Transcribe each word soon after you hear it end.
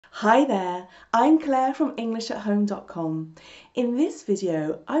Hi there, I'm Claire from english-at-home.com. In this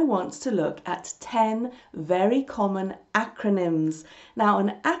video, I want to look at 10 very common acronyms. Now,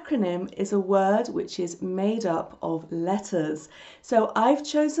 an acronym is a word which is made up of letters. So I've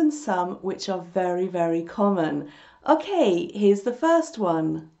chosen some which are very common. Okay, here's the first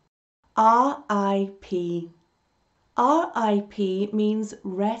one. RIP. RIP means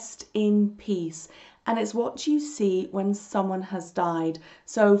rest in peace, and it's what you see when someone has died.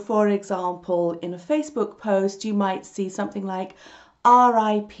 So for example, in a Facebook post you might see something like,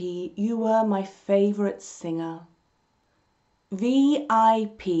 RIP, you were my favourite singer.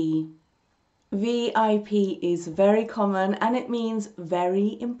 VIP. VIP is very common and it means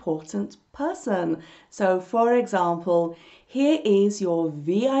very important person. So for example, here is your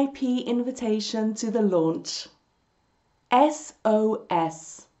VIP invitation to the launch.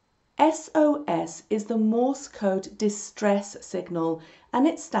 SOS. SOS is the Morse code distress signal and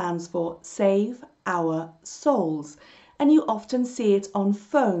it stands for Save Our Souls. And you often see it on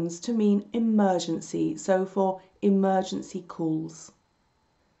phones to mean emergency, so for emergency calls.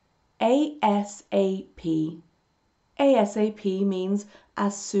 ASAP. ASAP means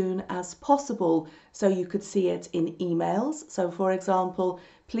as soon as possible, so you could see it in emails. So for example,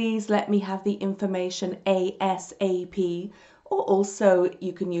 please let me have the information ASAP, or also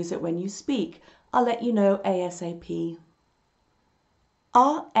you can use it when you speak. I'll let you know ASAP.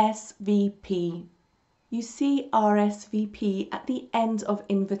 RSVP. You see RSVP at the end of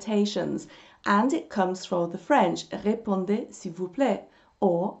invitations, and it comes from the French répondez s'il vous plaît,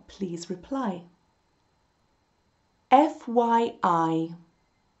 or please reply. FYI.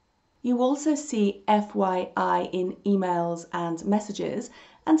 You also see FYI in emails and messages,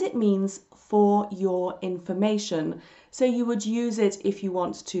 and it means for your information. So you would use it if you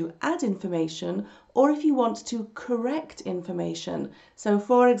want to add information or if you want to correct information. So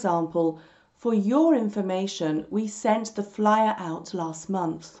for example, for your information, we sent the flyer out last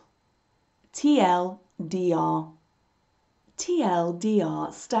month. TLDR.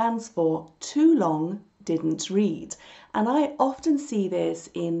 TLDR stands for too long, didn't read, and I often see this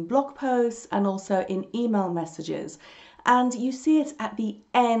in blog posts and also in email messages, and you see it at the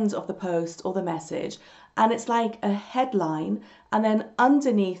end of the post or the message, and it's like a headline, and then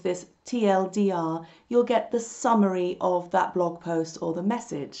underneath this TLDR you'll get the summary of that blog post or the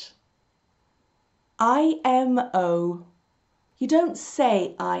message. IMO. You don't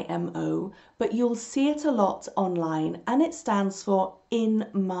say IMO, but you'll see it a lot online, and it stands for in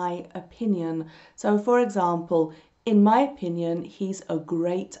my opinion. So for example, in my opinion, he's a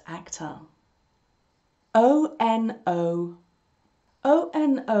great actor. ONO.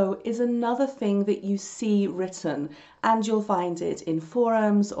 ONO is another thing that you see written, and you'll find it in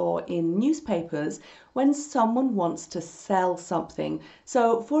forums or in newspapers when someone wants to sell something.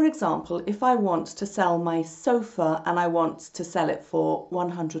 So for example, if I want to sell my sofa and I want to sell it for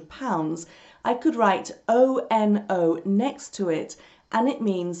 £100, I could write ONO next to it, and it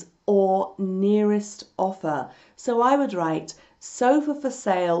means or nearest offer. So I would write sofa for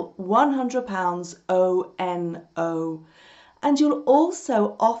sale, £100 ONO. And you'll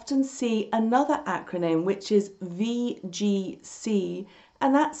also often see another acronym which is VGC,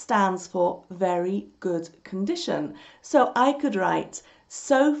 and that stands for very good condition. So I could write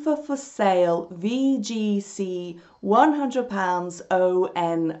sofa for sale VGC £100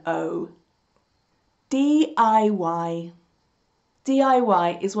 ONO. DIY.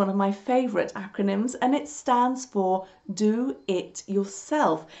 DIY is one of my favourite acronyms, and it stands for do it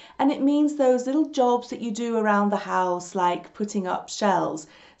yourself, and it means those little jobs that you do around the house, like putting up shelves.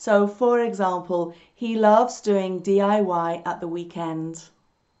 So for example, he loves doing DIY at the weekend.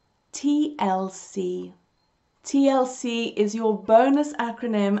 TLC. TLC is your bonus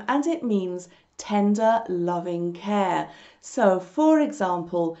acronym, and it means tender loving care. So for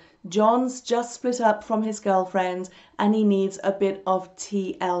example, John's just split up from his girlfriend and he needs a bit of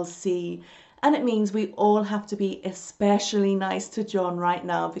TLC, and it means we all have to be especially nice to John right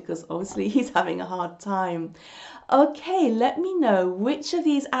now because obviously he's having a hard time. Okay, let me know which of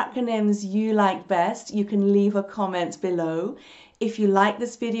these acronyms you like best. You can leave a comment below. If you like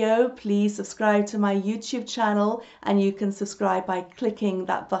this video, please subscribe to my YouTube channel, and you can subscribe by clicking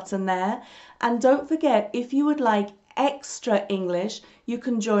that button there. And don't forget, if you would like extra English, you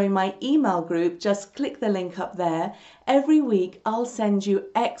can join my email group. Just click the link up there. Every week I'll send you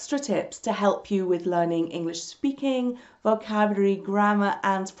extra tips to help you with learning English speaking, vocabulary, grammar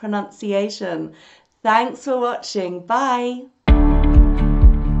and pronunciation. Thanks for watching. Bye.